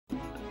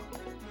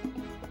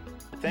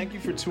Thank you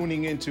for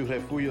tuning in to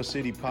Refugio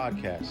City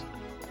Podcast.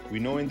 We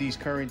know in these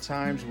current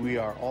times we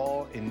are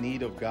all in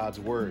need of God's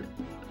word,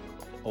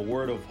 a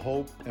word of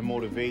hope and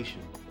motivation.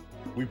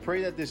 We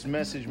pray that this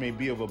message may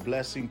be of a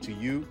blessing to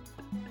you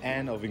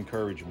and of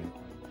encouragement.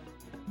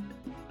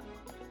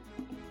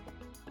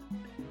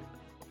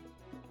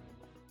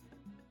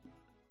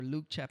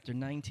 Luke chapter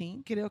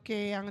 19. Creo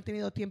que han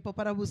tenido tiempo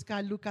para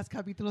buscar Lucas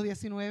capítulo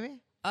 19.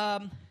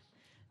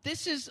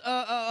 This is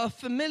a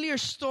familiar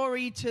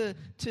story to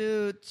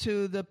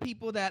the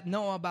people that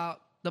know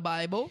about the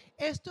Bible.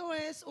 Esto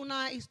es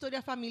una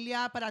historia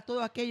familiar para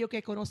todos aquellos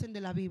que conocen de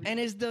la Biblia. And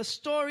it's the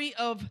story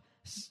of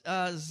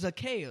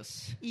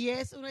Zacchaeus. Y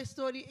es una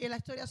historia, la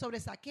historia sobre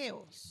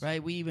Zaqueos.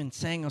 Right? We even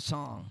sang a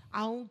song.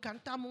 Aún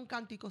cantamos un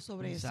cántico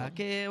sobre eso.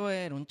 Zaqueo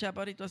era un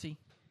chaparrito así.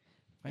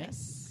 Right?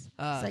 Yes.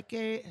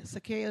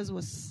 Zacchaeus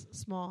was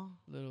small,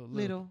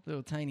 little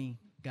tiny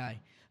guy.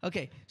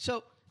 Okay,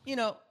 so, you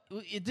know,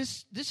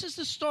 this is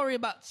the story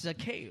about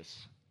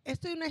Zacchaeus.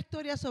 Esto es una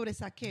historia sobre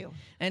Zaqueo.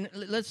 And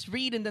let's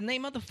read in the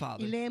name of the Y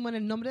Father, leemos en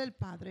el nombre del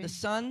Padre, the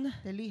Son,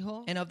 del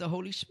Hijo and of the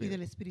Holy y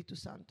del Spirit. Espíritu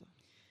Santo.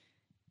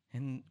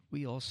 And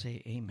we all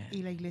say amen.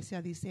 Y la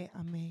iglesia dice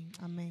amén,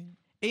 amén.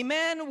 A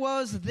man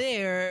was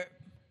there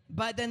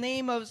by the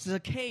name of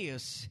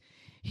Zacchaeus.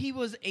 He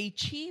was a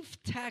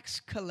chief tax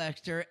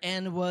collector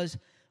and was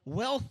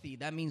wealthy.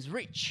 That means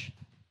rich.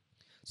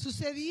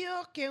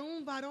 Sucedió que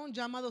un varón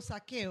llamado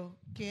Zaqueo,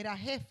 que era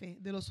jefe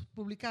de los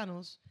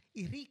publicanos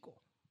y rico,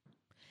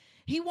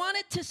 He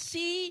wanted to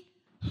see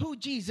who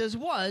Jesus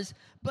was,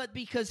 but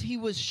because he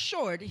was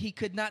short, he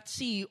could not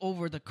see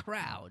over the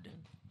crowd.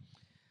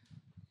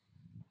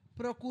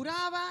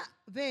 procuraba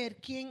ver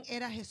quién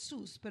era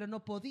Jesús, pero no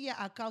podía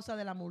a causa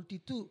de la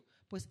multitud,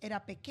 pues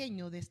era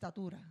pequeño de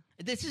estatura.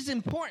 This is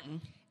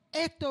important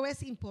Esto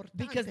es importante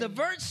because the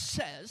verse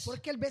says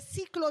porque el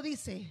versículo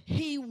dice,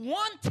 he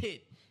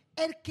wanted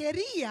él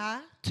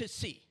quería to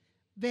see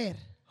ver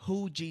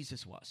who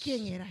Jesus was.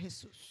 quién era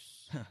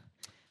Jesús.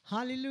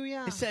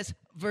 Aleluya. It says,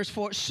 verse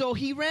 4, so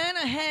he ran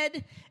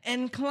ahead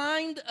and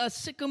climbed a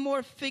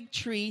sycamore fig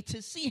tree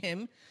to see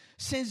him,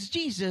 since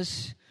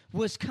Jesus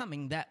was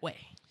coming that way.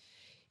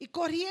 Y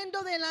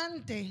corriendo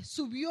delante,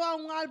 subió a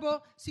un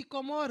árbol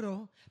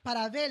sicomoro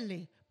para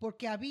verle,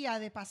 porque había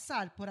de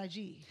pasar por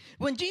allí.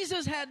 When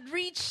Jesus had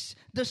reached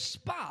the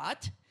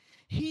spot,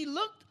 he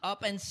looked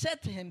up and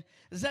said to him,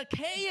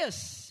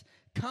 Zacchaeus,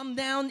 come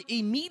down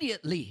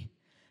immediately.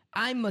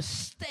 I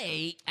must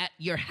stay at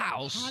your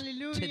house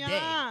today.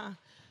 Aleluya.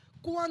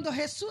 Cuando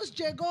Jesús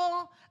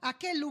llegó a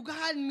aquel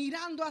lugar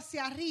mirando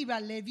hacia arriba,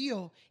 le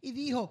vio y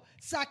dijo,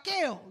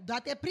 Zaqueo,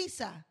 date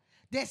prisa,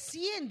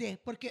 desciende,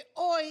 porque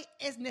hoy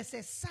es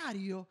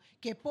necesario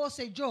que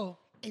pose yo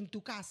en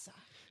tu casa.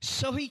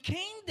 So he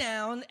came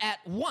down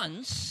at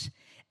once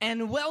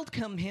and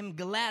welcomed him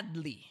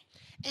gladly.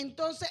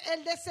 Entonces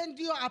él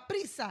descendió a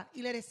prisa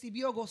y le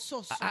recibió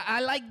gozoso.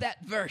 I like that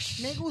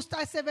verse. Me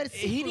gusta ese He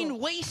versículo. didn't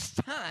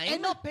waste Él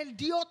time. no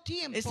perdió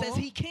tiempo. It says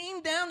he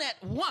came down at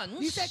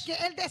Dice once que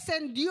él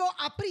descendió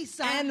a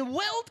prisa and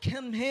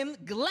welcomed him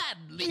y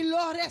gladly.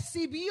 lo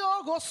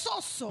recibió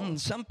gozoso.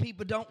 Some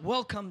people don't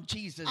welcome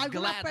Jesus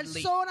Algunas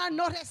gladly, personas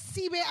no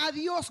reciben a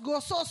Dios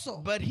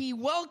gozoso, but he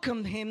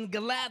welcomed him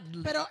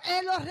gladly. pero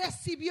él lo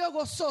recibió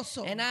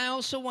gozoso. And I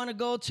also want to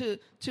go to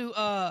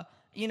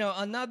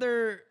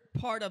another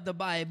part of the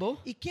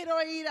Bible, Y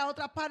quiero ir a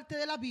otra parte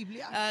de la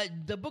Biblia,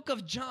 the book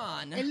of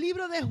John, el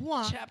libro de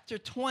Juan, chapter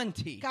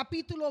 20,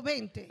 capítulo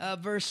 20,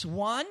 verse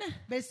 1,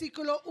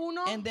 versículo 1,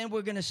 and then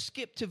we're going to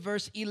skip to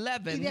verse y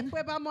 11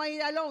 después vamos a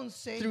ir al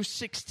 11 through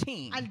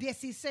 16. al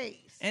 16.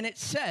 And it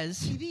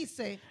says, Y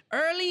dice,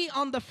 early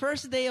on the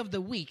first day of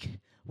the week,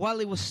 while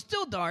it was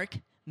still dark,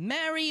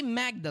 Mary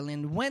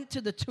Magdalene went to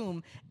the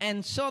tomb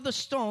and saw the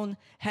stone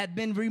had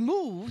been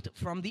removed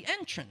from the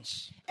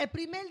entrance. el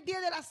primer día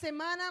de la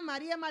semana,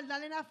 María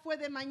Magdalena fue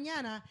de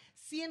mañana,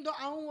 siendo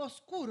aún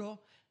oscuro,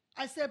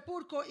 al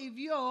sepulcro y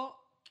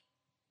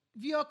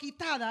vio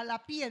quitada la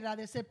piedra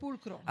del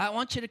sepulcro. I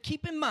want you to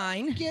keep in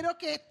mind, Quiero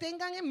que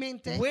tengan en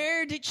mente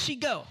where did she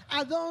go?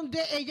 a dónde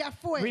ella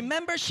fue.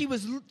 Remember, she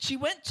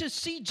went to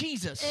see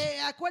Jesus.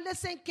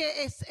 Acuérdense que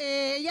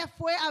ella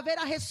fue a ver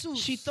a Jesús.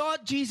 She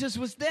thought Jesus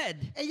was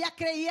dead, Ella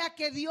creía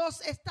que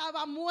Dios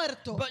estaba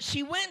muerto. but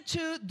she went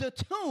to the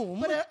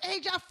tomb Pero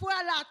ella fue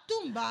a la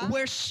tumba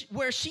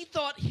where she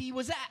thought he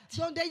was at.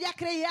 donde ella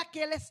creía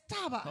que él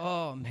estaba.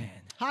 Oh man,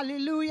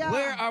 Aleluya.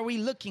 where are we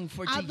looking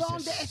for ¿A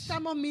dónde Jesus?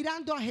 estamos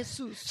mirando a Jesús?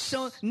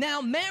 So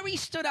now Mary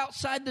stood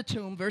outside the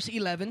tomb, verse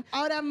 11,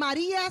 Ahora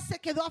María se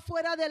quedó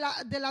afuera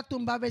de la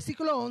tumba,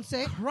 versículo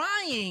 11,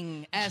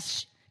 crying,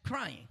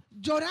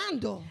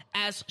 llorando.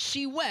 as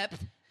she wept.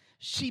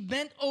 She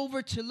bent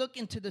over to look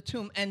into the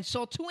tomb and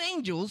saw two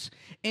angels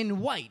in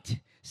white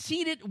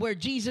seated where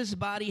Jesus'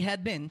 body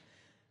had been,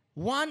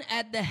 one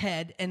at the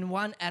head and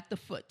one at the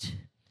foot.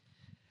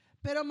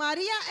 Pero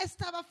María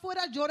estaba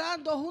fuera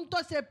llorando junto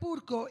al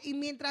sepulcro y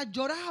mientras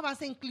lloraba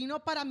se inclinó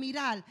para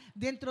mirar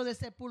dentro del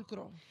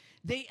sepulcro.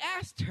 They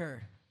asked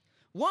her,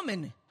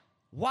 "Woman,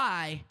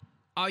 why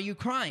are you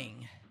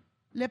crying?"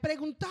 Le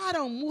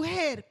preguntaron,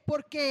 mujer,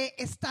 ¿por qué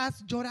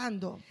estás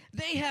llorando?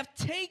 They have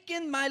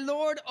taken my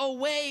Lord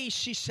away,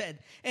 she said,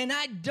 and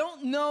I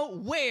don't know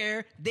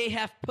where they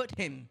have put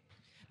him.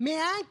 Me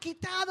han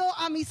quitado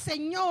a mi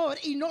Señor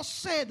y no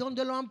sé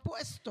dónde lo han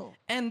puesto.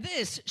 And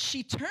this,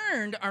 she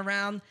turned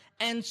around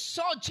and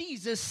saw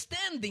Jesus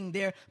standing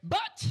there,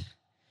 but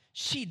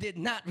she did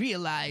not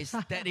realize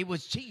that it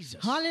was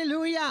Jesus.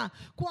 Aleluya.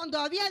 Cuando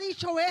había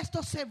dicho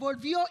esto, se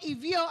volvió y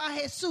vio a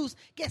Jesús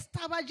que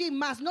estaba allí,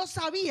 mas no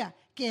sabía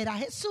que era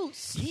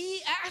Jesús.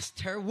 He asked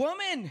her,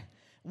 "Woman,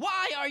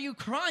 why are you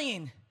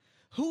crying?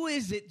 Who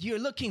is it you're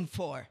looking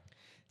for?"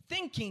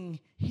 Thinking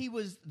he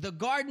was the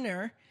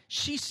gardener,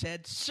 she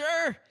said,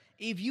 "Sir,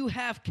 if you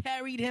have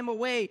carried him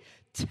away,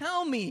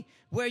 tell me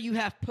where you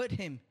have put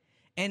him,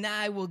 and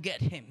I will get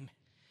him."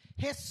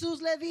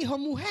 Jesús le dijo,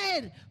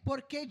 mujer,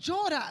 ¿por qué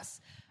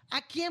lloras?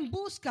 ¿A quién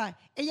busca?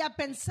 Ella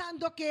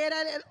pensando que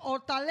era el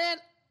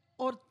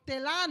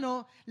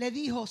hortelano, le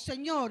dijo,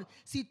 Señor,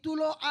 si tú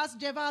lo has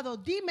llevado,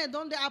 dime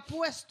dónde ha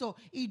puesto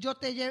y yo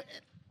te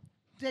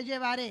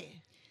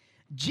llevaré.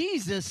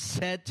 Jesus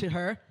said to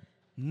her,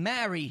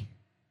 "Mary."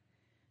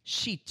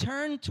 She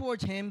turned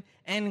towards him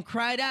and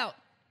cried out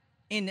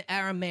in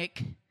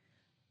Aramaic,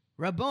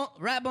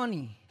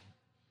 "Rabboni,"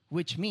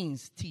 which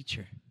means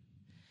teacher.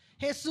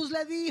 Jesús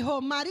le dijo,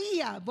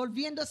 María,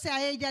 volviéndose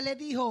a ella, le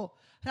dijo,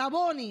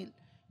 Raboni,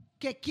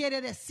 que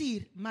quiere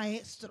decir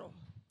maestro.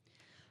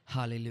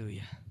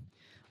 Hallelujah.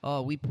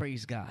 Oh, we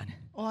praise God.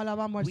 Oh,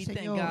 alabamos al We thank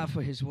Señor. God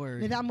for his Le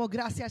word. damos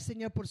gracias al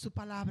Señor por su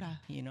palabra.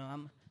 You know,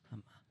 I'm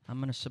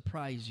going to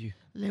surprise you.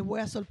 Le voy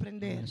a I'm sorprender.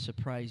 going to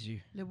surprise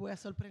you. Le voy a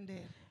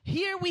sorprender.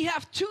 Here we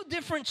have two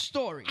different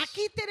stories.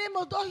 Aquí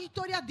tenemos dos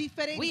historias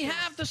diferentes. We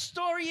have the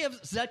story of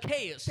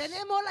Zacchaeus.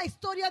 Tenemos la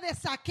historia de We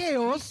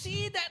Zaqueos.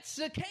 see that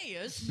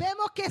Zacchaeus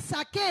Vemos que was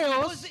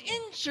Zaqueos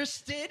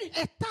interested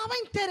estaba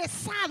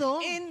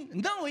interesado in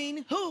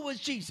knowing who was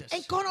Jesus.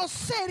 en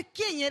conocer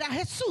quién era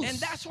Jesús. And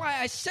that's why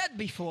I said Y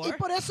before,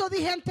 por eso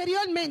dije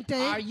anteriormente,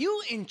 are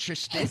you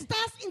interested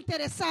estás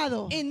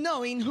interesado in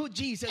knowing who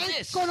Jesus en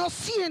is?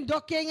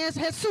 conociendo quién es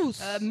Jesús.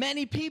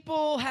 Many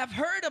people have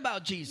heard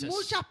about Jesus,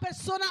 Muchas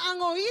personas han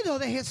oído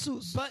de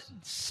Jesús, but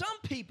some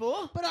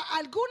people pero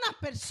algunas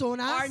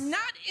personas are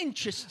not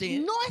interested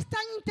no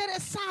están in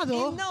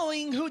interesados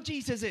knowing who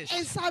Jesus is.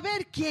 en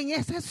saber quién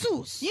es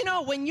Jesús. You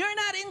know, when you're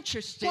not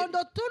interested Cuando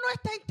tú no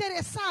estás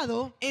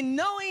interesado in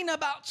knowing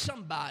about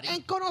somebody,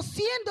 en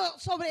conociendo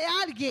sobre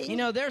alguien, you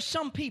know, there's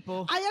some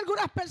people hay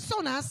algunas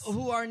personas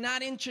who are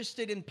not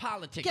interested in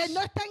politics. que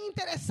no están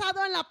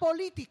interesados en la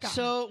política.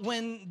 So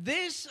when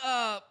this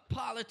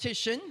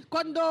politician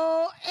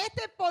Cuando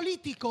este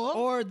político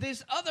or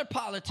this other o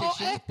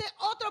politician, este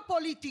otro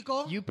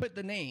político, you put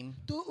the name,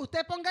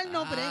 usted ponga el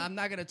nombre, I'm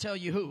not going to tell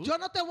you who, yo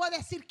no te voy a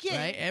decir quién.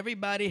 right?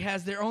 Everybody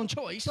has their own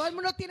choice. Todo el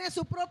mundo tiene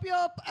su propio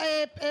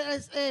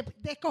de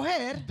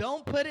escoger.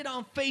 Don't put it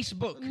on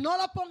Facebook. No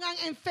lo pongan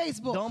en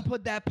Facebook. Don't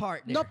put that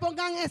part there. No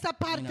pongan esa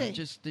You know, parte.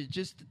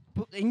 just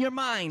put in your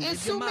mind. En In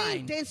su your mind.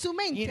 mente, en su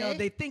mente. You know,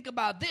 they think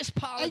about this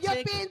Ellos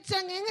politic,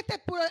 piensan en este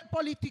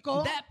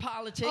político, that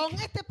politic, o en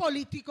este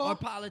político, or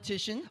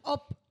politician. o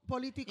You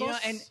políticos.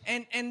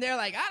 know, and they're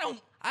like, I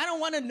don't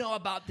want to know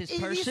about this Y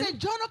person. dicen,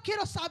 yo no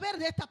quiero saber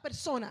de esta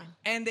persona.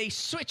 And they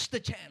switch the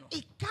channel.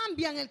 Y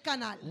cambian el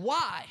canal.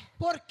 Why?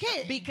 ¿Por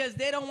qué? Because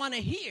they don't want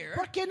to hear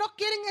Porque no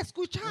quieren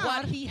escuchar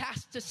what he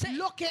has to say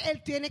lo que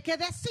él tiene que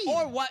decir.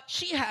 or what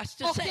she has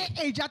to O say.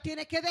 que ella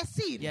tiene que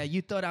decir. Yeah,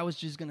 you thought I was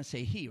just going to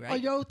say he, O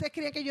right? usted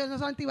cree que yo no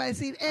solamente iba a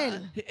decir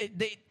él.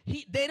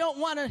 They don't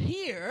want to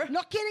hear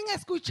No quieren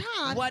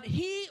escuchar what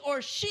he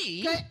or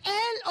she que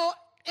él o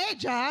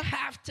ella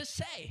have to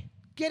say.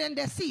 quieren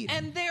decir.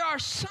 And there are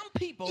some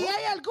people Y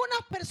hay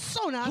algunas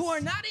personas who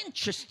are not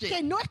interested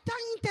que no están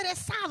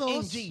interesados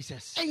in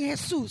Jesus. en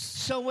Jesús.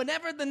 So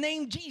whenever the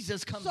name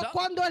Jesus comes So, up,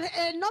 cuando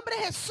el nombre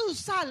Jesús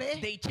sale,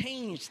 they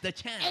change the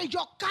channel.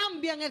 ellos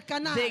cambian el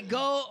canal. They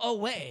go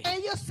away.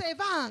 Ellos se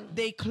van.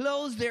 They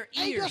close their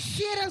Ellos ears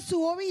cierran sus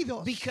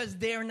oídos because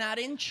they're not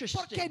porque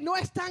interested. no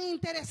están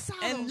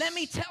interesados. And let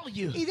me tell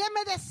you, Y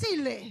déjeme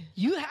decirle,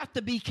 you have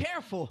to be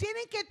careful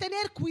tienen que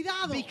tener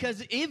cuidado.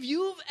 because if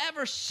you've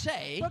ever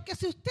say, Porque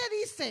si usted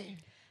dice,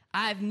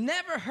 I've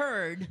never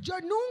heard yo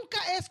nunca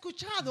he the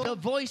escuchado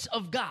voice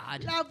of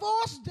God la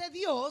voz de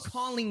Dios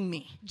calling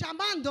me.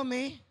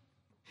 llamándome.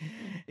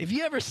 If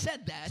you ever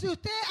said that, Si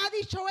usted ha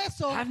dicho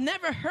eso, I've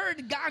never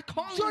heard God yo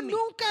calling me.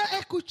 nunca he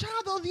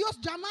escuchado a Dios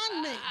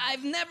llamarme.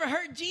 I've never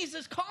heard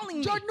Jesus calling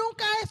me. Yo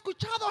nunca he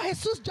escuchado a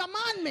Jesús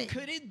llamarme.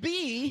 Could it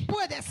be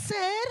Puede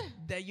ser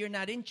that you're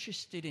not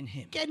interested in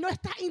him? que no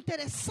está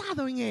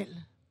interesado en él.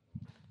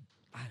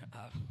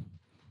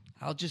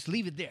 I'll just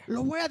leave it there.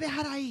 Lo voy a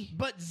dejar ahí.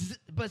 But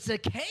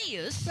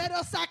Zacchaeus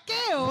Pero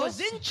Zaqueo was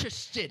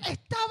interested.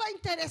 estaba He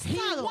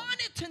interesado.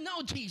 wanted to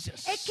know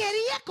Jesus. Él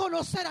quería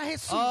conocer a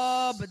Jesús.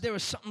 Oh, but there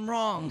was something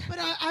wrong.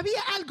 Pero había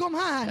algo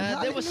mal.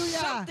 There was Aleluya.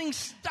 something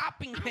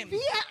stopping him.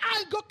 Había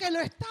algo que lo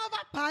estaba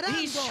parando.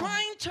 He's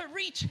trying to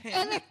reach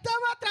Él him,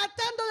 estaba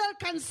tratando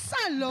de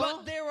alcanzarlo.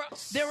 but there were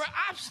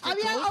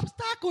Había obstacles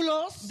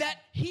obstáculos that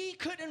he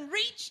couldn't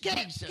reach que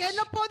Jesus.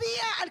 no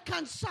podía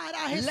alcanzar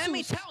a Jesús. Let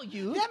me tell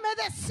you, Déjeme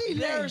decirle,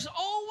 there's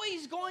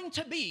always going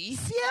to be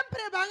siempre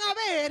van a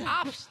haber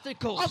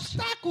obstacles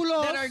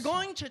obstáculos that are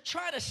going to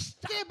try to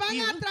stop que van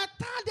you a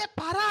tratar de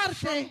from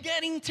pararte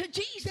getting to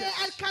Jesus. de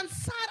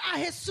alcanzar a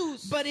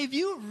Jesús. But if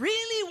you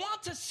really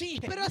want to see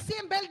him, Pero si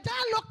en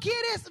verdad lo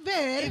quieres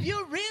ver, if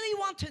you really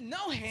want to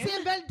know him, si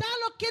en verdad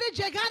lo quieres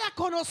llegar a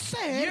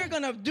conocer, you're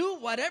going to do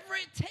whatever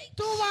it takes.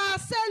 tú vas a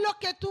hacer lo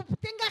que tú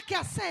tengas que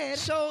hacer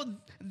So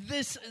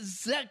this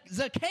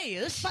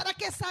Zacchaeus, para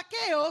que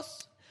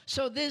Saqueos,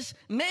 so this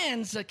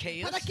man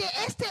Zacchaeus, para que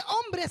este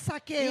hombre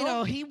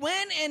Saqueo, he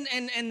went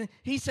and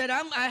he said,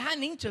 I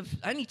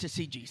need to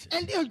see Jesus.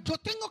 él dijo, yo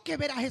tengo que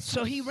ver a Jesús.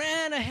 So he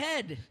ran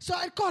ahead So,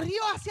 él corrió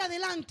hacia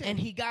adelante and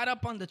he got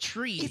up on the y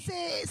tree.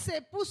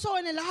 se puso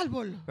en el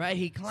árbol. Right,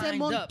 he Se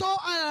climbed up. montó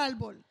al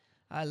árbol.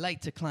 I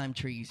like to climb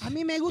trees, A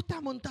mí me gusta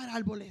montar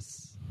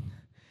árboles.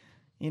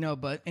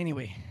 but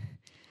anyway,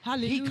 he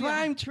Aleluya.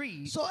 climbed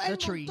trees, So, the él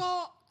tree,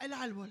 montó el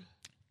árbol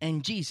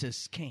and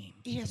Jesus came.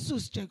 y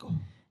Jesús llegó.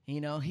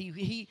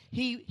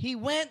 He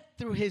went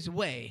through his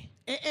way.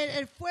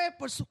 Él fue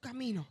por su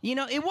camino.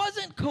 It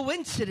wasn't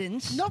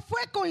coincidence No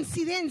fue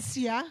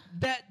coincidencia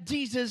that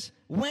Jesus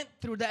went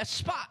through that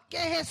spot. que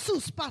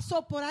Jesús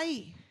pasó por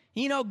ahí.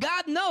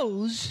 God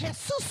knows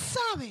Jesús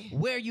sabe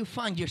where you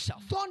find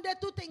yourself. dónde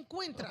tú te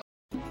encuentras.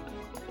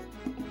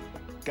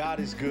 God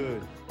is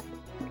good,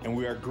 and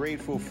we are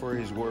grateful for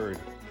his word.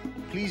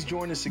 Please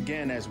join us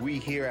again as we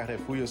here at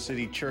Refugio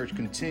City Church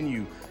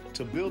continue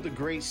to build a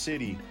great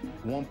city,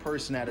 one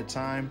person at a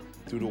time,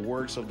 through the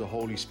works of the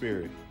Holy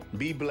Spirit.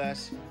 Be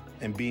blessed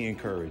and be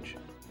encouraged.